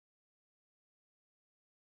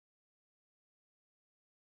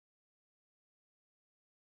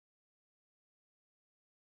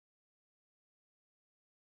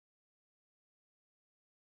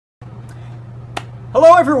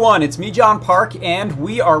Hello everyone, it's me, John Park, and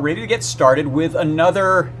we are ready to get started with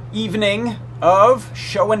another evening of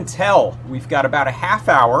show and tell. We've got about a half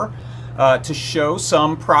hour to show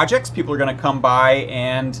some projects. People are going to come by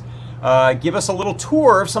and give us a little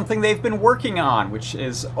tour of something they've been working on, which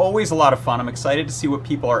is always a lot of fun. I'm excited to see what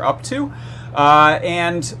people are up to.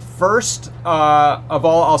 And first of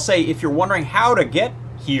all, I'll say, if you're wondering how to get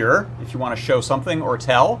here, if you want to show something or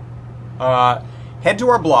tell, head to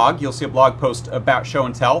our blog. You'll see a blog post about show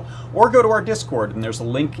and tell, or go to our Discord, and there's a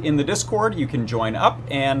link in the Discord. You can join up,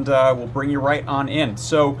 and we'll bring you right on in.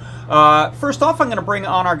 So first off, I'm going to bring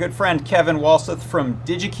on our good friend Kevin Walseth from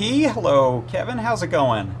DigiKey. Hello, Kevin. How's it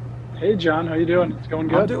going? Hey, John. How you doing? It's going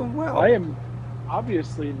good. I'm doing well. I am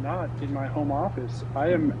obviously not in my home office. I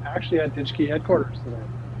am actually at DigiKey headquarters today.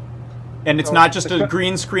 And it's not just a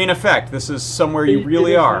green screen effect. This is somewhere you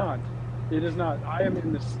really are. Not. It is not. I am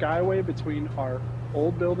in the skyway between our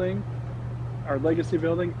old building, our legacy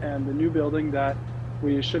building, and the new building that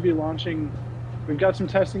we should be launching. We've got some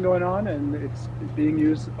testing going on, and it's being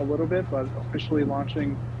used a little bit, but officially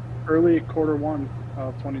launching early Q1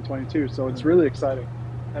 of 2022. So it's really exciting.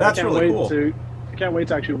 And That's really cool. I can't wait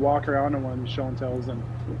to actually walk around in one of these show and tells and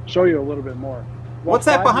show you a little bit more. What's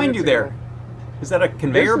that behind you there? Is that a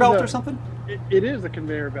conveyor belt or something? It is a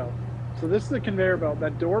conveyor belt. So this is a conveyor belt.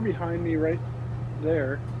 That door behind me right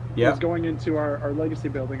there is going into our legacy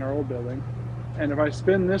building, our old building. And if I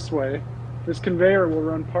spin this way, this conveyor will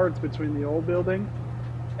run parts between the old building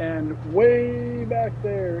and way back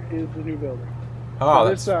there is the new building.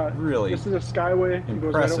 Oh, so that's really This is a skyway. impressive. It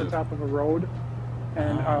goes right over top of a road.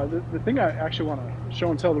 And the thing I actually want to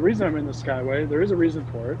show and tell, the reason I'm in the skyway, there is a reason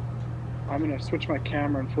for it. I'm going to switch my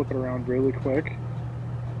camera and flip it around really quick.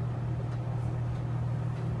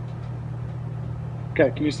 Okay,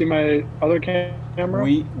 can you see my other camera?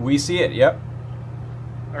 We see it, yep.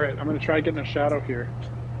 All right, I'm going to try getting a shadow here.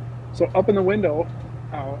 So up in the window,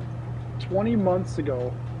 20 months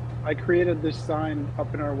ago, I created this sign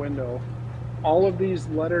up in our window. All of these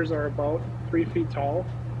letters are about 3 feet tall.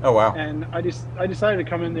 Oh, wow. And I decided to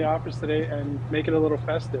come in the office today and make it a little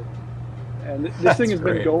festive. And this thing has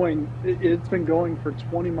been going, it's been going for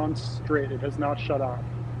 20 months straight. It has not shut off.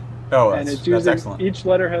 Oh, and it's that's excellent. Each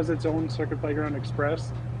letter has its own Circuit Playground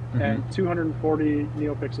Express and 240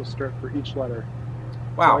 NeoPixel strip for each letter.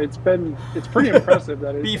 Wow. So it's pretty impressive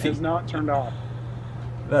that it Beefy. has not turned off.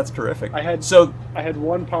 That's terrific. I had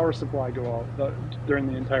one power supply go out during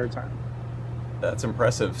the entire time. That's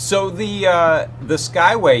impressive. So the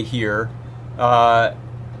Skyway here,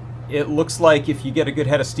 it looks like if you get a good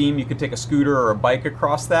head of steam, you could take a scooter or a bike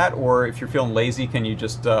across that, or if you're feeling lazy, can you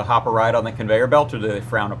just hop a ride on the conveyor belt, or do they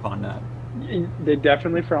frown upon that? They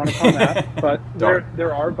definitely frown upon that, but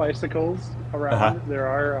there are bicycles around. There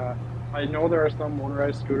are, I know there are some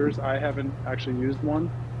motorized scooters. I haven't actually used one.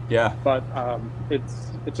 Yeah. But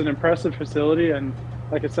it's an impressive facility, and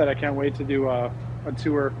like I said, I can't wait to do a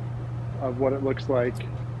tour of what it looks like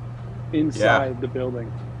inside the building.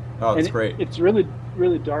 Oh, that's great. It's really,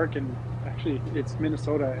 really dark, and actually it's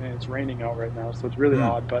Minnesota and it's raining out right now, so it's really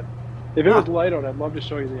odd. But if it was light out, I'd love to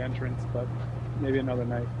show you the entrance, but maybe another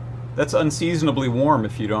night. That's unseasonably warm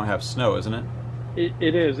if you don't have snow, isn't it?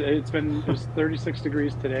 It is. It was 36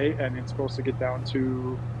 degrees today, and it's supposed to get down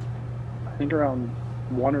to, I think, around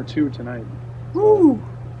 1 or 2 tonight. Woo!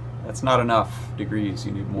 That's not enough degrees.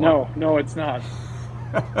 You need more. No, it's not.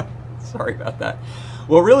 Sorry about that.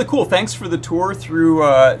 Well, really cool. Thanks for the tour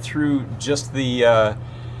through just the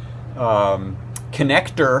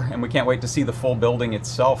connector, and we can't wait to see the full building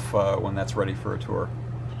itself when that's ready for a tour.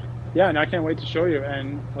 Yeah, and I can't wait to show you.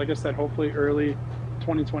 And like I said, hopefully early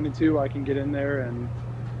 2022, I can get in there and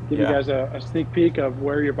give you guys a sneak peek of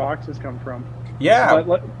where your boxes come from. Yeah.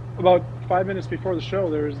 But about 5 minutes before the show,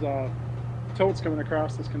 there's totes coming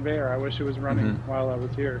across this conveyor. I wish it was running while I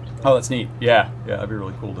was here. So. Oh, that's neat. Yeah, that'd be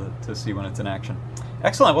really cool to see when it's in action.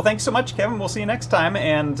 Excellent. Well, thanks so much, Kevin. We'll see you next time,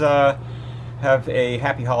 and have a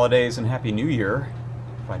happy holidays and happy New Year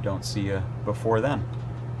if I don't see you before then.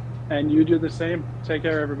 And you do the same. Take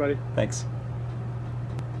care, everybody. Thanks.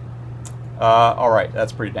 All right,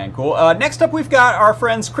 that's pretty dang cool. Next up, we've got our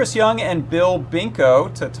friends Chris Young and Bill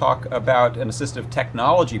Binko to talk about an assistive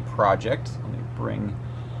technology project. Let me bring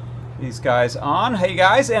these guys on. Hey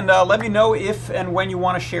guys, and let me know if and when you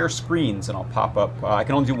want to share screens, and I'll pop up. I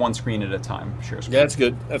can only do one screen at a time. Share screen. Yeah, that's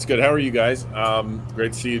good. That's good. How are you guys?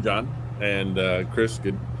 Great to see you, John and Chris.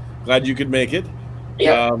 Good. Glad you could make it.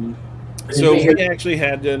 Yeah. So we actually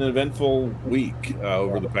had an eventful week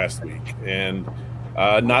over the past week, and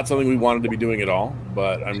not something we wanted to be doing at all.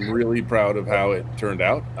 But I'm really proud of how it turned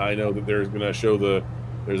out. I know that they're going to show the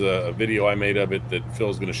There's a video I made of it that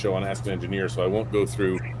Phil's going to show on Ask an Engineer, so I won't go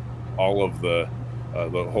through all of the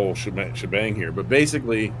whole shebang here. But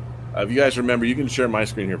basically, if you guys remember, you can share my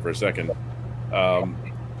screen here for a second.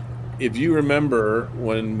 If you remember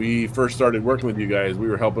when we first started working with you guys, we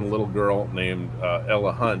were helping a little girl named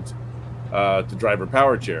Ella Hunt to drive her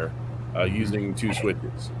power chair using 2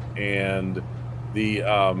 switches. And the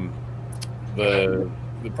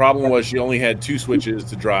problem was she only had 2 switches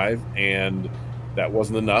to drive, and that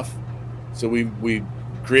wasn't enough. So we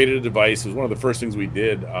created a device. It was one of the first things we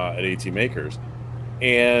did at AT Makers.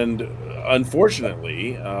 And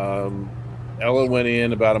unfortunately, Ella went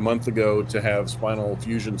in about a month ago to have spinal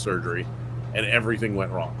fusion surgery, and everything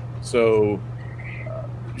went wrong. So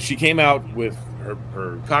she came out with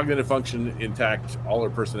her cognitive function intact, all her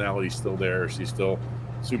personality still there. She's still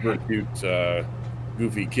super cute,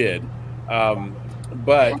 goofy kid.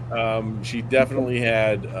 But she definitely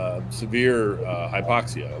had severe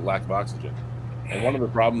hypoxia, lack of oxygen. And one of the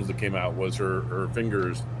problems that came out was her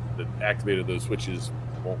fingers that activated those switches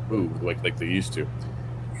won't move like they used to.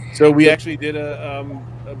 So we actually did a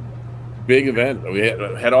big event. We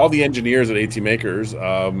had all the engineers at AT Makers,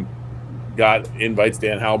 got invites.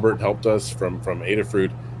 Dan Halbert helped us from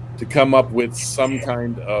Adafruit to come up with some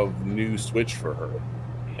kind of new switch for her.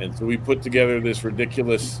 And so we put together this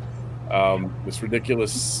ridiculous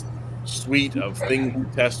suite of things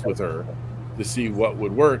to test with her to see what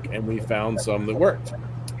would work, and we found some that worked.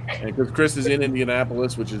 And because Chris is in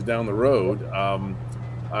Indianapolis, which is down the road,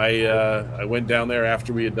 I went down there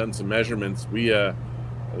after we had done some measurements.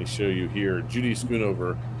 Let me show you here. Judy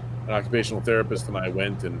Schoonover, an occupational therapist, and I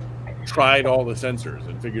went and tried all the sensors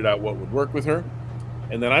and figured out what would work with her.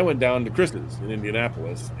 And then I went down to Chris's in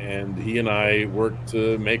Indianapolis, and he and I worked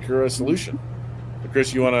to make her a solution. But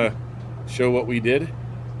Chris, you want to show what we did?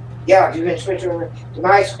 Yeah, if you can switch over to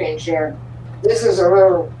my screen share. This is a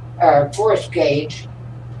little force gauge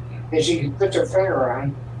that she can put her finger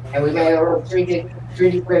on, and we made a little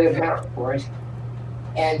 3D printed mount for it.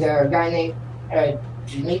 And a guy named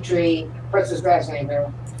Dmitry, what's his last name,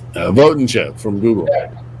 Bill? Votenchev from Google.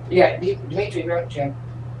 Yeah, Dmitry Votenchev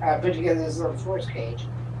put together this little force gauge.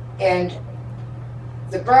 And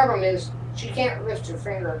the problem is she can't lift her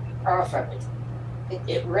finger off of it.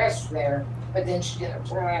 It rests there, but then she can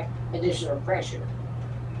apply additional pressure.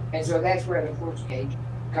 And so that's where the force gauge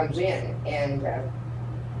comes in. And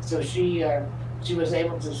so she was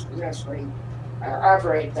able to successfully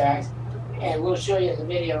operate that. And we'll show you in the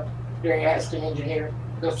video during Ask an Engineer.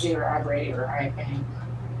 You'll see her operating her iPad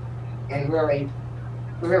and really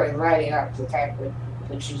lighting up the fact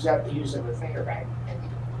that she's up to using her finger back. And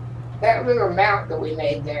that little mount that we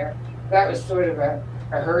made there, that was sort of a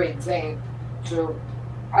hurried thing. So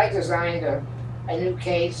I designed a new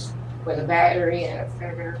case with a battery and a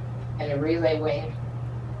finger and a relay wing.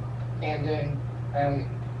 And then,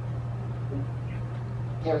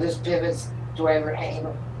 this pivots to whatever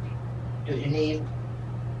angle do you need.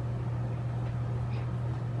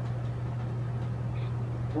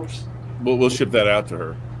 Oops. We'll ship that out to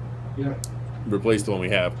her. Yeah. Replace the one we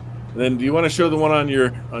have. And then, do you want to show the one on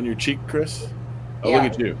your cheek, Chris? Oh, Yeah,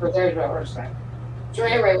 look at you. So there's our side. So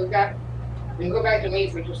anyway, we can go back to me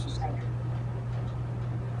for just a second.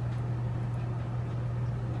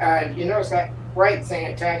 You notice that white thing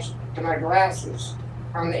attached to my glasses.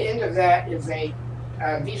 On the end of that is a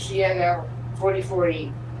VCNL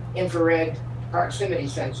 4040 infrared proximity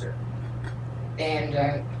sensor.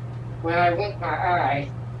 And when I wink my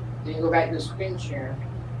eye, you can go back to the screen share,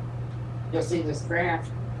 you'll see this graph.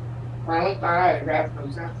 When I wink my eye, the graph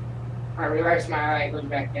goes up. When I relax my eye, it goes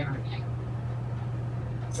back down again.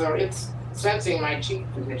 So it's sensing my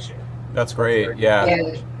cheek position. That's great, yeah.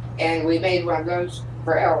 And we made one of those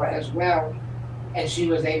for Ella as well, and she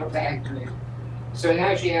was able to activate it. So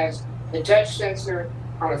now she has the touch sensor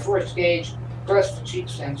on a force gauge plus the cheek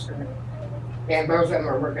sensor, and both of them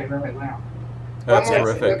are working really well. That's one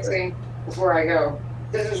more terrific. thing before I go.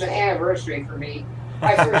 This is an anniversary for me.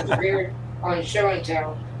 I first appeared on Show and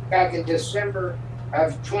Tell back in December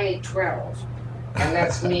of 2012, and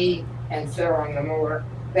that's me and Phil on the moor.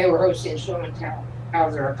 They were hosting Show and Tell out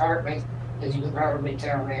of their apartment, as you can probably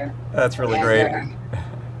tell there. That's really great.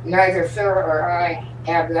 Neither Phil or I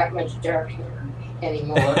have that much dark hair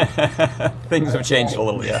anymore. Things have changed a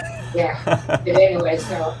little, yeah. Yeah. But anyway,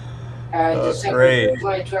 so December great.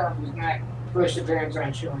 2012 was my first appearance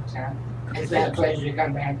on Show and Tell. It's been a pleasure to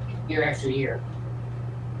come back year after year.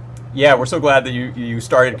 Yeah, we're so glad that you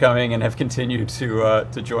started coming and have continued to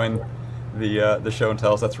join the show and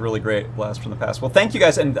tells. That's really great. Blast from the past. Well, thank you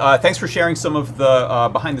guys, and thanks for sharing some of the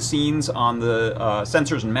behind the scenes on the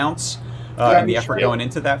sensors and mounts. and the effort going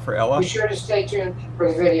into that for Ella. Be sure to stay tuned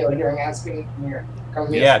for the video during Ask an Engineer.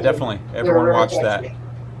 Yeah, definitely. Everyone watch that.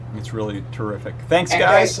 It's really terrific. Thanks,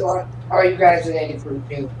 guys. All you guys at 80 Fruit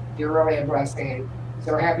too. You're really a blessing.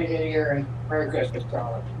 So happy New Year and Merry Christmas to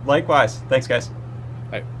all of you. Likewise. Thanks, guys.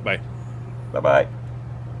 Bye. Bye. Bye-bye.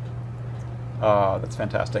 That's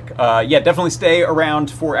fantastic. Yeah, definitely stay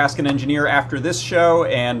around for Ask an Engineer after this show,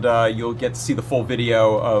 and you'll get to see the full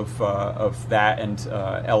video of that and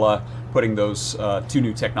Ella putting those 2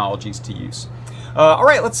 new technologies to use. All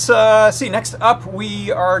right, let's see. Next up,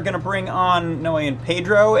 we are going to bring on Noe and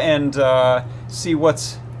Pedro and see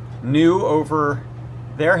what's new over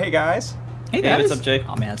there. Hey, guys. Hey, guys. Hey, what's up, Jay?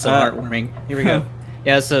 Oh, man, it's so heartwarming. Here we go.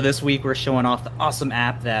 Yeah, so this week we're showing off the awesome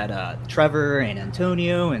app that Trevor and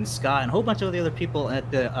Antonio and Scott and a whole bunch of the other people at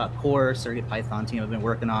the core CircuitPython team have been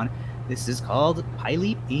working on. This is called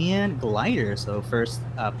PyLeap and Glider. So first,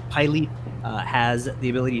 PyLeap has the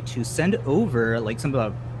ability to send over like some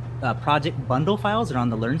of the project bundle files that are on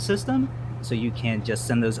the Learn system. So you can just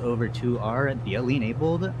send those over to our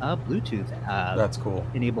BLE-enabled Bluetooth That's cool.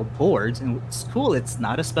 enabled boards. And it's cool. It's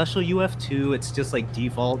not a special UF2. It's just like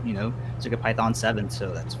default, you know, CircuitPython 7.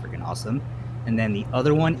 So that's freaking awesome. And then the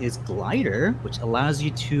other one is Glider, which allows you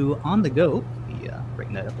to, on the go,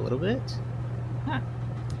 bring that up a little bit.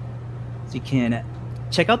 So you can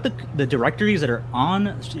check out the directories that are on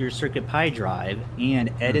your CircuitPy drive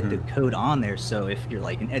and edit the code on there. So if you're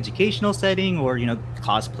like an educational setting or, you know,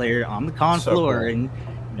 cosplayer on the con floor and you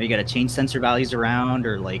know, you got to change sensor values around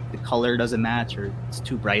or like the color doesn't match or it's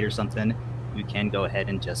too bright or something, you can go ahead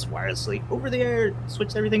and just wirelessly over there,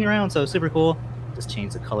 switch everything around. So super cool. Just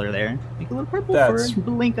change the color there. Make it a little purple for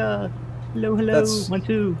Blinka. Hello, hello, that's 1,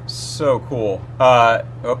 2. So cool.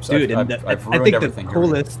 Oops, dude, I've ruined I think everything the here.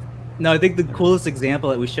 coolest. No, I think the coolest example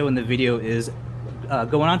that we show in the video is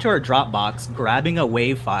going onto our Dropbox, grabbing a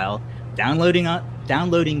WAV file, downloading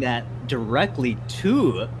that directly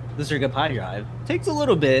to the CircuitPy drive. Takes a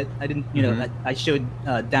little bit. I didn't, you know, I showed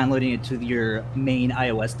downloading it to your main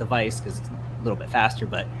iOS device because it's a little bit faster,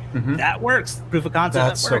 but that works. Proof of concept.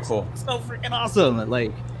 That's that works. so cool. So freaking awesome.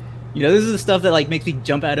 Like, you know, this is the stuff that like makes me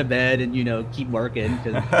jump out of bed and, you know, keep working.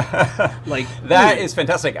 Like that is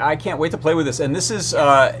fantastic. I can't wait to play with this. And this is,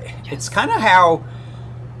 it's kind of how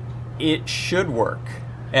it should work.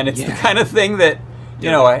 And it's the kind of thing that,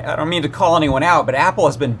 you know, I don't mean to call anyone out, but Apple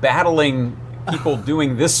has been battling people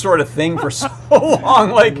doing this sort of thing for so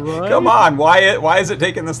long. Like, come on, why is it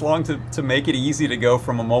taking this long to make it easy to go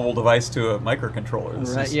from a mobile device to a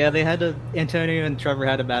microcontroller? Right, yeah, they had to, Antonio and Trevor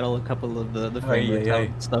had to battle a couple of the framework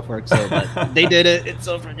how stuff works. So, but they did it. It's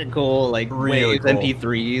so freaking cool. Like really waves, cool.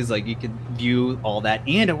 MP3s, like you can view all that,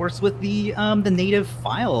 and it works with the native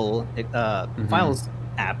files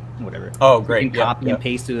app, whatever. Oh, great! You can copy and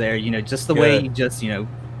paste through there. You know, just the way you just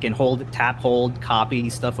can hold, copy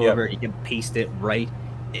stuff over. You can paste it right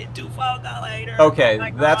into File Glider.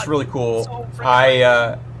 Okay, that's really cool. So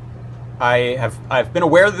I've been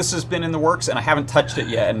aware that this has been in the works, and I haven't touched it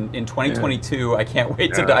yet. And in 2022, I can't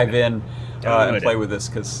wait to dive in and play with this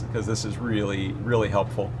because this is really, really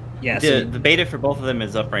helpful. Yeah, the beta for both of them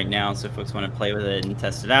is up right now, so if folks want to play with it and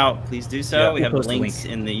test it out, please do so. Yeah, we have the links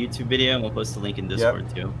in the YouTube video, and we'll post the link in Discord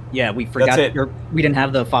too. Yeah, we forgot we didn't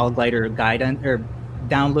have the File Glider guide or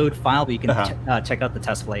download file, but you can check out the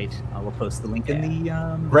test flight. We'll post the link in the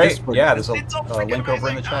Discord. Yeah, there's a link over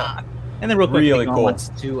in the chat. And then real quick, really cool. wants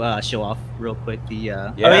to show off real quick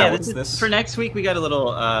the this for next week. We got a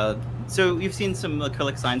little so you've seen some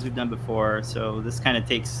acrylic signs we've done before, so this kind of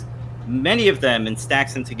takes many of them and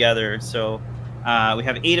stacks them together. So we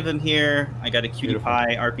have 8 of them here. I got a QT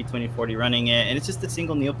Py RP2040 running it, and it's just a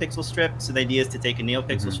single NeoPixel strip. So the idea is to take a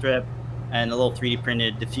NeoPixel strip and a little 3D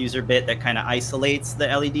printed diffuser bit that kind of isolates the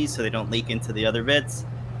LEDs so they don't leak into the other bits.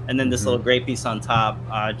 And then this little gray piece on top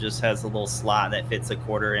just has a little slot that fits a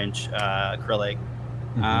 1/4 inch acrylic.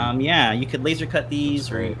 Yeah, you could laser cut these,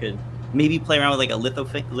 or you could maybe play around with like a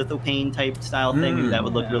lithophane type style thing. That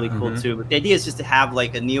would look really cool too. But the idea is just to have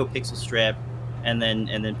like a NeoPixel strip and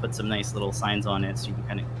then put some nice little signs on it so you can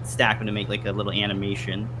kind of stack them to make like a little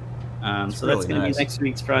animation. So really that's going to be next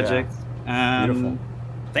week's project. Beautiful.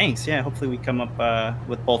 Thanks. Yeah, hopefully we come up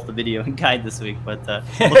with both the video and guide this week. But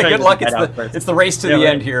good luck. It's the race to the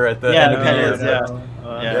end here at the end of the year.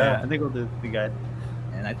 Yeah, I think we'll do the guide.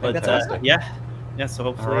 And I think that's yeah. So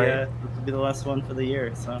hopefully this will be the last one for the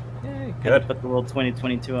year. So good. Put the little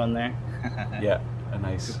 2022 on there. Yeah, a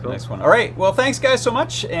nice one. All right. Well, thanks guys so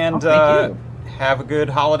much, and have a good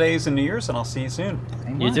holidays and New Year's, and I'll see you soon.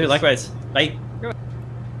 You too. Likewise. Bye.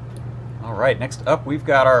 All right, next up, we've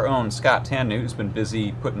got our own Scott Tannu, who's been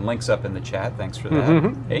busy putting links up in the chat. Thanks for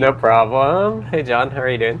that. Hey. No problem. Hey, John. How are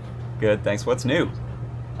you doing? Good, thanks. What's new?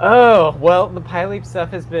 Oh, well, the PyLeap stuff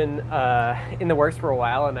has been in the works for a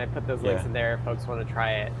while, and I put those links Yeah. in there if folks want to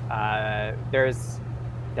try it. There's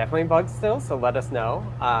definitely bugs still, so let us know.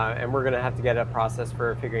 And we're going to have to get a process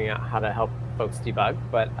for figuring out how to help folks debug.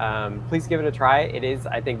 But please give it a try. It is,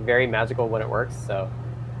 I think, very magical when it works, so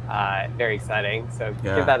very exciting. So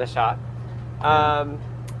Yeah. give that a shot.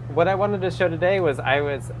 What I wanted to show today was I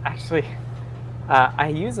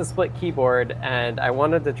use a split keyboard, and I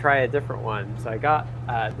wanted to try a different one. So I got,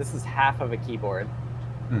 this is half of a keyboard.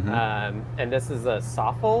 And this is a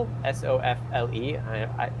Sofle, S-O-F-L-E.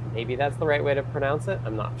 Maybe that's the right way to pronounce it.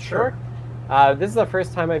 I'm not sure. This is the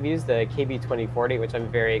first time I've used a KB2040, which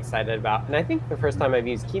I'm very excited about. And I think the first time I've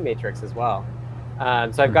used Keymatrix as well.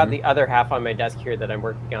 So I've got the other half on my desk here that I'm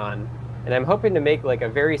working on. And I'm hoping to make like a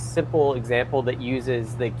very simple example that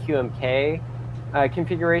uses the QMK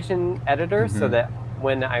configuration editor, so that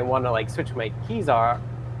when I want to like switch my keys are,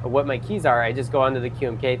 or what my keys are, I just go onto the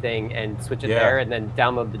QMK thing and switch it there, and then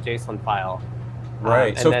download the JSON file.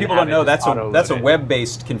 Right. So if people don't know, that's a auto-loaded.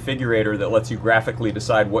 web-based configurator that lets you graphically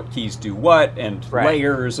decide what keys do what and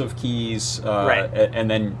layers of keys, and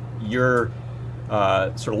then you're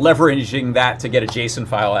sort of leveraging that to get a JSON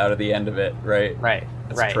file out of the end of it, right? Right.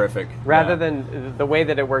 That's terrific. Rather than the way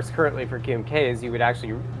that it works currently for QMK is you would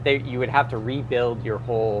actually you would have to rebuild your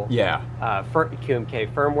whole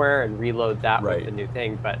QMK firmware and reload that with the new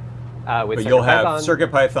thing. But with you'll have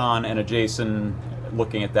CircuitPython and a JSON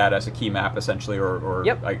looking at that as a key map essentially, or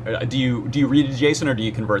do you read a JSON or do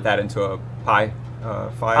you convert that into a Py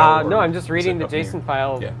file? No, I'm just reading the JSON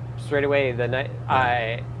file straight away.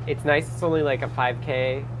 It's nice. It's only like a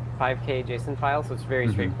 5K JSON file, so it's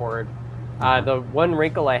very straightforward. The one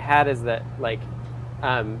wrinkle I had is that, like,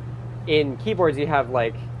 in keyboards you have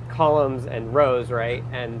like columns and rows, right?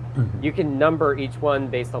 And you can number each one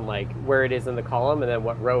based on like where it is in the column and then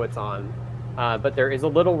what row it's on. But there is a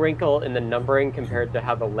little wrinkle in the numbering compared to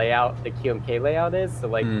how the QMK layout is. So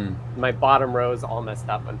like my bottom row is all messed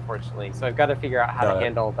up, unfortunately. So I've got to figure out how to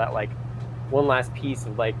handle that, like one last piece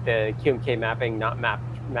of like the QMK mapping, not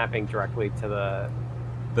mapping directly to the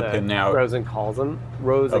pin out rows and columns.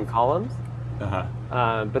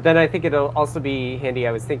 But then I think it'll also be handy.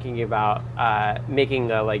 I was thinking about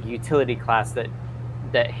making a like utility class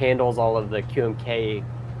that handles all of the QMK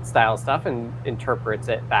style stuff and interprets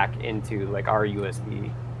it back into like our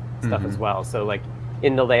USB stuff as well. So like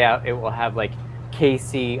in the layout, it will have like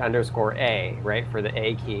KC_A, right, for the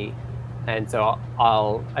A key. And so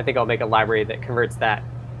I think I'll make a library that converts that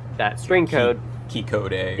string code key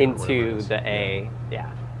code A into the A.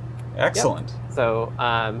 Yeah. Excellent. Yep. So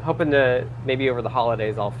hoping to maybe over the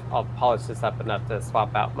holidays I'll polish this up enough to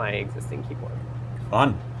swap out my existing keyboard.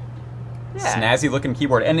 Fun. Yeah. Snazzy looking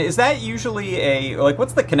keyboard. And is that usually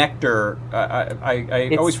what's the connector?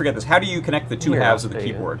 I always forget this. How do you connect the two halves of the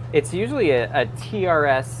keyboard? It's usually a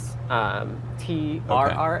TRS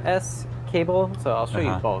cable. So I'll show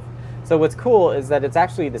you both. So what's cool is that it's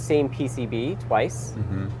actually the same PCB twice,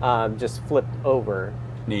 just flipped over.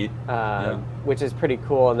 Neat. Which is pretty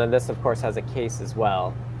cool. And then this, of course, has a case as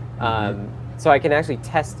well. So I can actually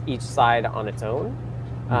test each side on its own.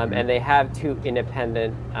 And they have two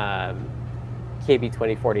independent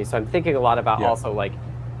KB2040. So I'm thinking a lot about also like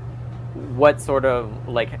what sort of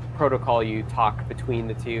like protocol you talk between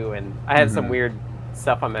the two. And I have some weird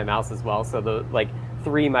stuff on my mouse as well. So the like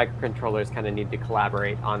 3 microcontrollers kind of need to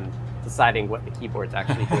collaborate on deciding what the keyboard's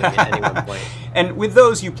actually doing at any one point. And with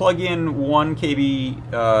those, you plug in one KB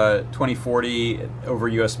 2040 over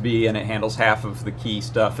USB, and it handles half of the key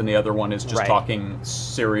stuff, and the other one is just talking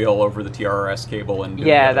serial over the TRS cable. And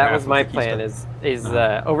yeah, that was my plan. Is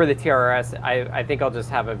over the TRS, I think I'll just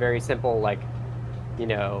have a very simple, like, you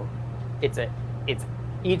know, it's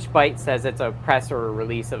each byte says it's a press or a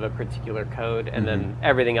release of a particular code, and then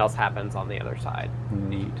everything else happens on the other side.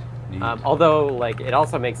 Neat. Although, like, it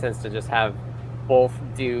also makes sense to just have both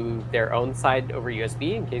do their own side over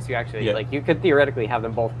USB in case you actually, like, you could theoretically have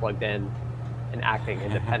them both plugged in and acting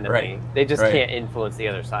independently. They just can't influence the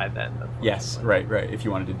other side then. Yes, right. If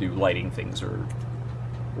you wanted to do lighting things or...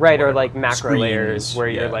 or like macro layers where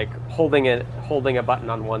you're like holding a button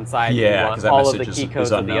on one side and you want all of the key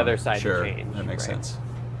codes on the other side to change. That makes sense.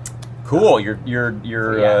 Cool. You're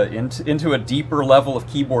into a deeper level of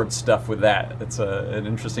keyboard stuff with that. It's an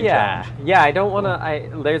interesting challenge. Yeah. I don't want to.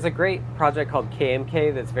 There's a great project called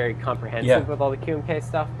KMK that's very comprehensive with all the QMK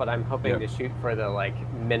stuff, but I'm hoping to shoot for the like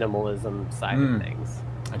minimalism side of things.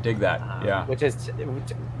 I dig that. Which is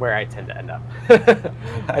where I tend to end up.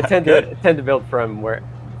 I tend to build from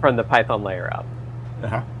the Python layer up.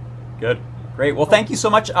 Good. Great. Well, thank you so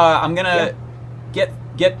much. I'm gonna get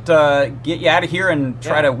get you out of here and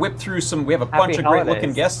try to whip through some. We have a bunch of great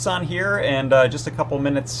looking guests on here, and just a couple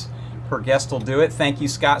minutes per guest will do it. Thank you,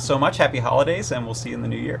 Scott, so much. Happy holidays, and we'll see you in the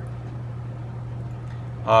new year.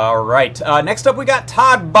 All right. Next up, we got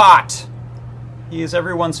Todd Bot. He is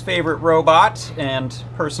everyone's favorite robot and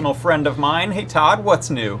personal friend of mine. Hey, Todd, what's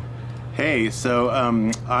new? Hey, so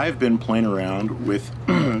I've been playing around with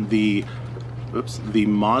the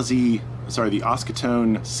Mozzie, sorry, the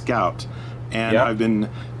Oscatone Scout, and I've been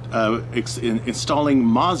installing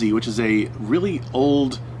Mozzie, which is a really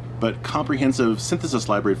old but comprehensive synthesis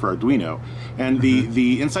library for Arduino. And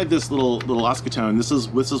the inside this little Oscatone, this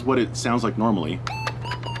is what it sounds like normally.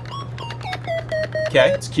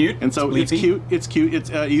 Okay, it's cute. And so it's cute.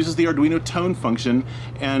 It uses the Arduino tone function,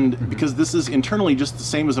 and because this is internally just the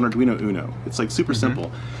same as an Arduino Uno, it's like super simple.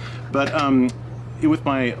 But with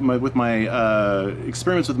my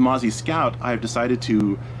experiments with Mozzie Scout, I've decided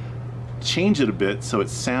to change it a bit so it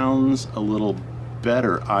sounds a little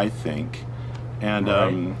better, I think. And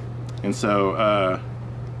and so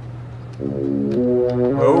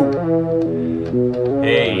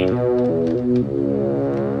hey.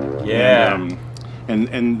 Yeah.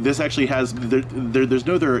 And this actually has there's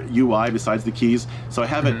no other UI besides the keys. So I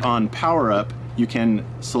have it on power up. You can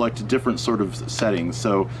select different sort of settings.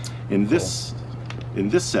 So in this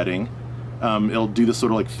setting, it'll do this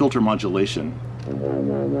sort of like filter modulation.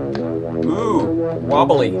 Ooh,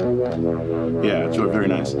 wobbly. Yeah, it's very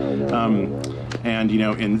nice. And you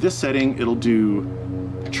know, in this setting, it'll do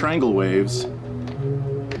triangle waves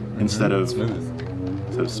instead of smooth.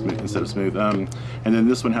 Instead of smooth. And then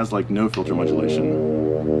this one has like no filter modulation.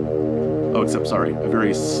 Oh, except sorry, a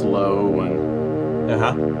very slow one.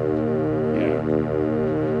 Yeah.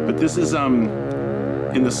 But this is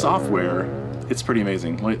in the software, it's pretty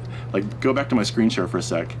amazing. Like go back to my screen share for a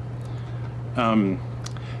sec.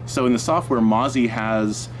 So in the software, Mozzie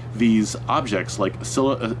has these objects like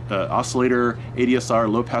oscillator,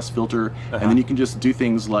 ADSR, low pass filter, and then you can just do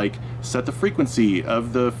things like set the frequency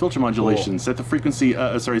of the filter modulation, set the frequency,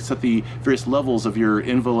 set the various levels of your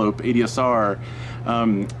envelope ADSR.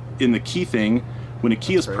 In the key thing, when a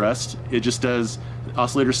key is pressed, it just does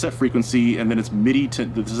oscillator set frequency, and then it's MIDI to,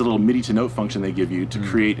 there's a little MIDI to note function they give you to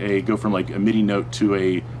create go from like a MIDI note to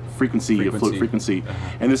a frequency, a float frequency.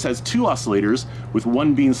 And this has two oscillators, with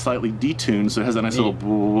one being slightly detuned, so it has a nice little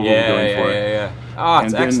going for it. Oh,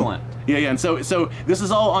 it's excellent. Yeah, and so this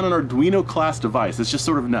is all on an Arduino class device. It's just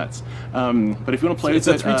sort of nuts. But if you want to play, it's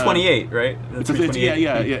a 328, right? It's a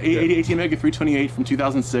 18 mega 328 from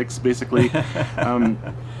 2006, basically.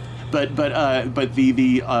 But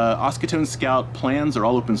the Oscatone Scout plans are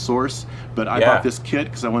all open source. But I bought this kit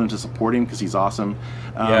because I wanted to support him because he's awesome.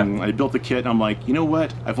 I built the kit and I'm like, you know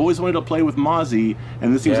what? I've always wanted to play with Mozzie,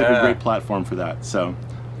 and this seems like a great platform for that. So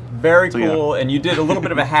very cool. And you did a little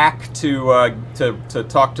bit of a hack to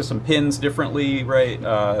talk to some pins differently, right?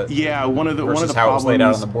 One of the problems, how it was laid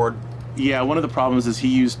out on the board. Yeah, one of the problems is he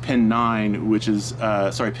used pin 9, which is,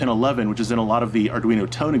 pin 11, which is in a lot of the Arduino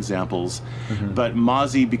tone examples. But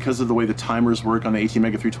Mozzie, because of the way the timers work on the 18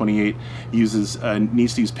 mega 328,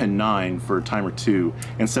 needs to use pin 9 for timer 2.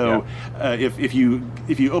 And so if you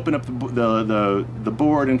open up the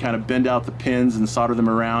board and kind of bend out the pins and solder them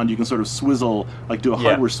around, you can sort of swizzle, like do a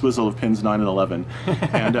hardware swizzle of pins 9 and 11.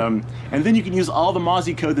 And then you can use all the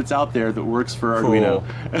Mozzie code that's out there that works for Arduino.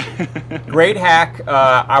 Great hack.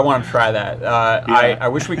 I want to try that. I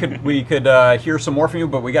wish we could hear some more from you,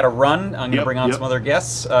 but we got to run. I'm going to bring on some other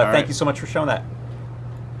guests. Thank you so much for showing that.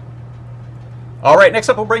 All right, next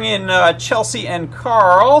up we'll bring in Chelsea and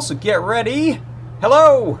Carl, so get ready.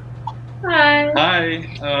 Hello. Hi.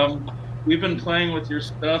 Hi. We've been playing with your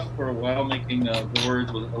stuff for a while, making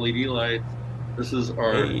boards with LED lights. This is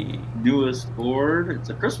our newest board. It's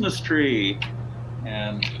a Christmas tree,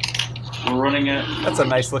 and we're running it. That's a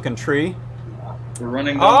nice looking tree. We're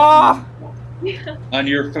running them on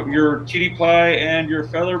your TDPi and your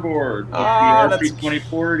Featherboard of the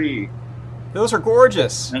RP2040. Those are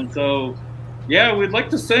gorgeous. And so, yeah, we'd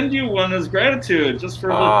like to send you one as gratitude, just for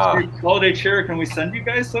the holiday cheer. Can we send you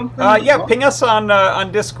guys something? Yeah, ping us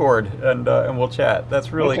on Discord and we'll chat.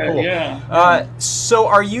 That's really cool. Yeah. So,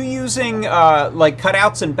 are you using like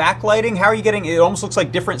cutouts and backlighting? How are you getting? It almost looks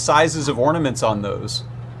like different sizes of ornaments on those.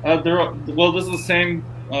 Well, this is the same.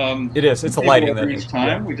 It is. It's the lighting that each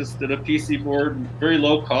time. We just did a PC board, very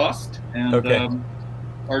low cost, and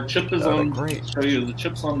our chip is on. Great. Show you the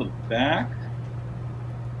chips on the back.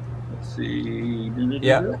 Let's see.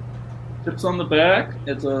 chips on the back.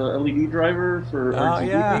 It's a LED driver for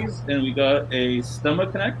RGBs, and we got a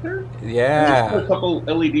Stemma connector. Yeah. And a couple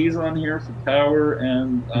LEDs on here for power,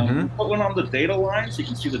 and put one on the data line so you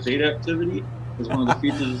can see the data activity. Because one of the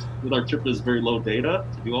features with our chip is very low data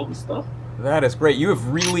to do all this stuff. That is great. You have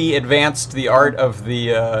really advanced the art of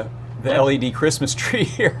the LED Christmas tree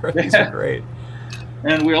here. These are great.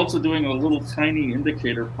 And we're also doing a little tiny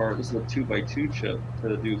indicator part. This is a 2x2 chip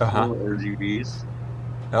to do full RGBs.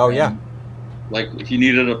 Oh, yeah. Like if you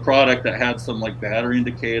needed a product that had some like battery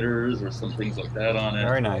indicators or some things like that on it.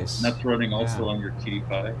 Very nice. And that's running also on your Kitty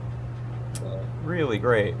Pie. Really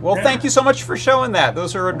great. Well, thank you so much for showing that.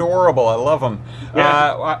 Those are adorable. I love them.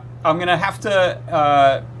 Yeah. I'm going to have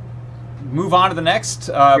to move on to the next,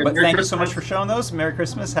 but thank you so much for showing those. Merry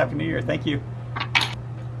Christmas. Happy New Year. Thank you.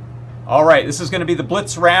 All right, this is going to be the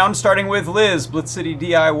Blitz round, starting with Liz, Blitz City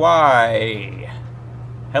DIY.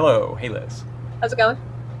 Hello. Hey, Liz. How's it going?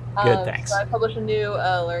 Good, thanks. So I published a new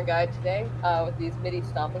Learn Guide today with these MIDI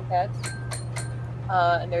stomping pads.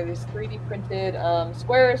 And they're these 3D printed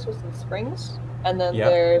squares with some springs. And then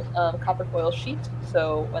there's copper foil sheet,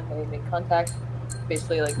 so when they make contact,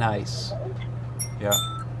 basically like... Nice. Yeah.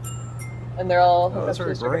 And they're all hooked up those to are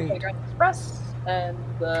the Circuit great. Playground Express, and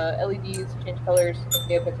the LEDs change colors, the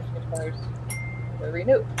neopixels change colors, they're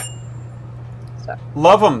renewed. So.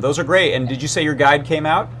 Love them. Those are great. And did you say your guide came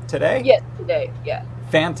out today? Yes, today, yeah.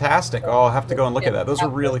 Fantastic. Oh, I'll have to go and look at that. Those are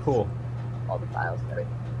really cool. All the files and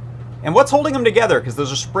everything. And what's holding them together? Because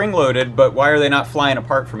those are spring-loaded, but why are they not flying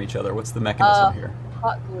apart from each other? What's the mechanism here?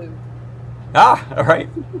 Hot glue. Ah, all right.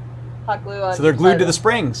 Hot glue on So they're glued to the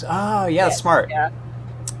springs. Oh, yeah, that's smart. Yeah.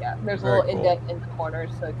 Yeah, there's a Very little cool. indent in the corners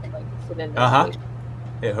so it can like sit in.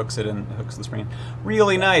 It hooks it in, hooks the spring.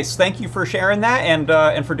 Really nice. Thank you for sharing that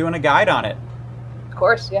and for doing a guide on it. Of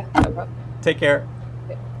course, yeah, no problem. Take care.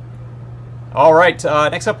 Okay. All right,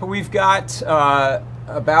 next up we've got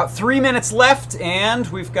about 3 minutes left, and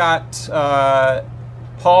we've got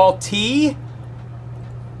Paul T.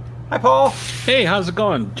 Hi, Paul. Hey, how's it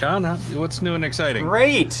going, John? What's new and exciting?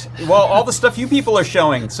 Great. Well, all the stuff you people are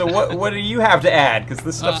showing. So what do you have to add? Because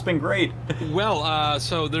this stuff's been great. Well,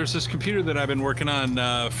 so there's this computer that I've been working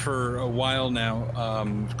on for a while now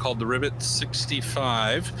called the Rivet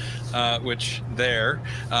 65, which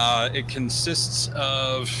it consists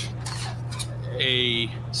of a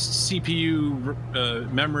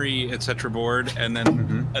CPU, memory, etc. board, and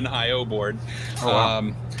then an I/O board. Oh,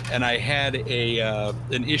 wow. And I had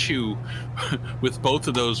an issue with both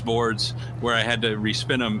of those boards where I had to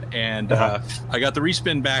respin them, and I got the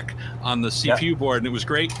respin back on the CPU board, and it was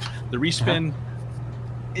great. The respin,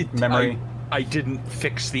 memory. I didn't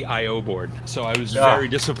fix the I/O board, so I was very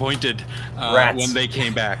disappointed when they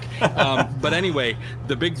came back. But anyway,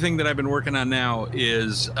 the big thing that I've been working on now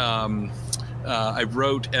is I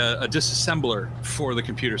wrote a disassembler for the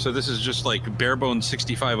computer. So this is just like bare bones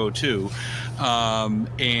 6502.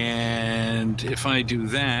 And if I do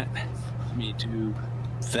that, let me do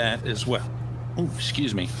that as well. Oh,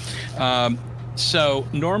 excuse me. So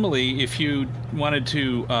normally, if you wanted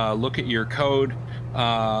to look at your code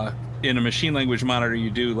in a machine language monitor,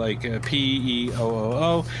 you do like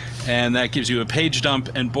PEOOO, and that gives you a page dump,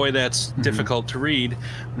 and boy, that's difficult to read.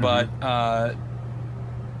 But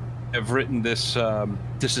I've written this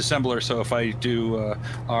disassembler, so if I do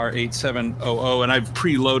R8700, and I've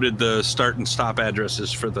preloaded the start and stop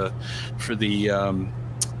addresses for the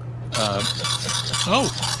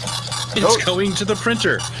it's going to the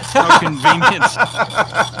printer. How convenient.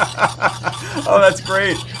 Oh, that's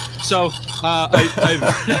great. So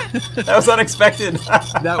that was unexpected.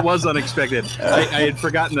 That was unexpected. I had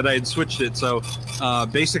forgotten that I had switched it. So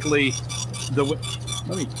basically,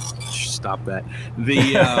 let me stop that.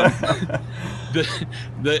 The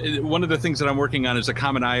one of the things that I'm working on is a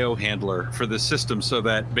common I/O handler for this system, so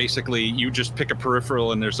that basically you just pick a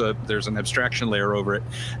peripheral and there's an abstraction layer over it,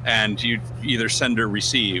 and you either send or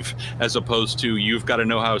receive, as opposed to you've got to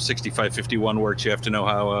know how 6551 works. You have to know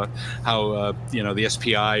how the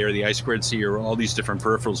SPI or the I2C or all these different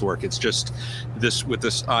peripherals work. It's just this with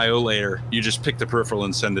this I/O layer, you just pick the peripheral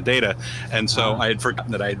and send the data. And so I had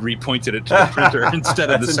forgotten that I had repointed it to the printer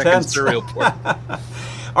instead of the second serial port.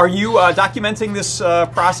 Are you documenting this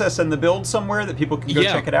process and the build somewhere that people can go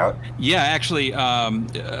check it out? Yeah, actually,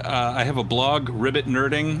 I have a blog, Ribbit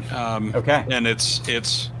Nerding. Okay. And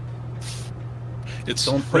It's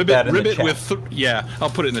Don't put that in the ribbit chat. with yeah, I'll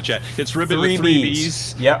put it in the chat. It's ribbit Three with 3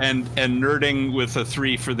 B's. B's. Yep. And nerding with a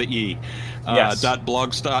 3 for the E. Yes.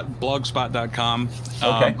 .blogspot.com.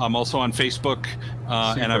 Okay. I'm also on Facebook,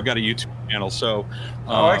 and I've got a YouTube channel. So,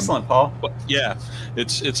 excellent, Paul. But yeah,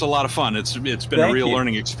 it's a lot of fun. It's been Thank a real you.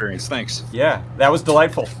 learning experience. Thanks. Yeah, that was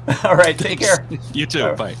delightful. All right, take care. You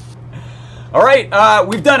too. Bye. All right,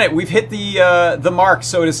 we've done it. We've hit the mark.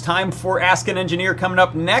 So it is time for Ask an Engineer coming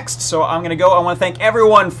up next. So I'm going to go. I want to thank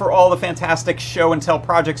everyone for all the fantastic show and tell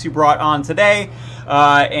projects you brought on today.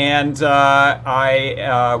 I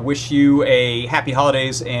wish you a happy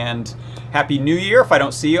holidays and happy New Year. If I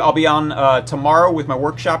don't see you, I'll be on tomorrow with my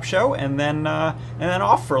workshop show, and then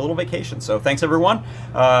off for a little vacation. So thanks everyone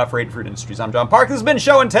for Adafruit Industries. I'm John Park. This has been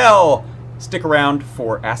Show and Tell. Stick around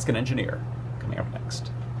for Ask an Engineer coming up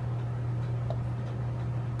next.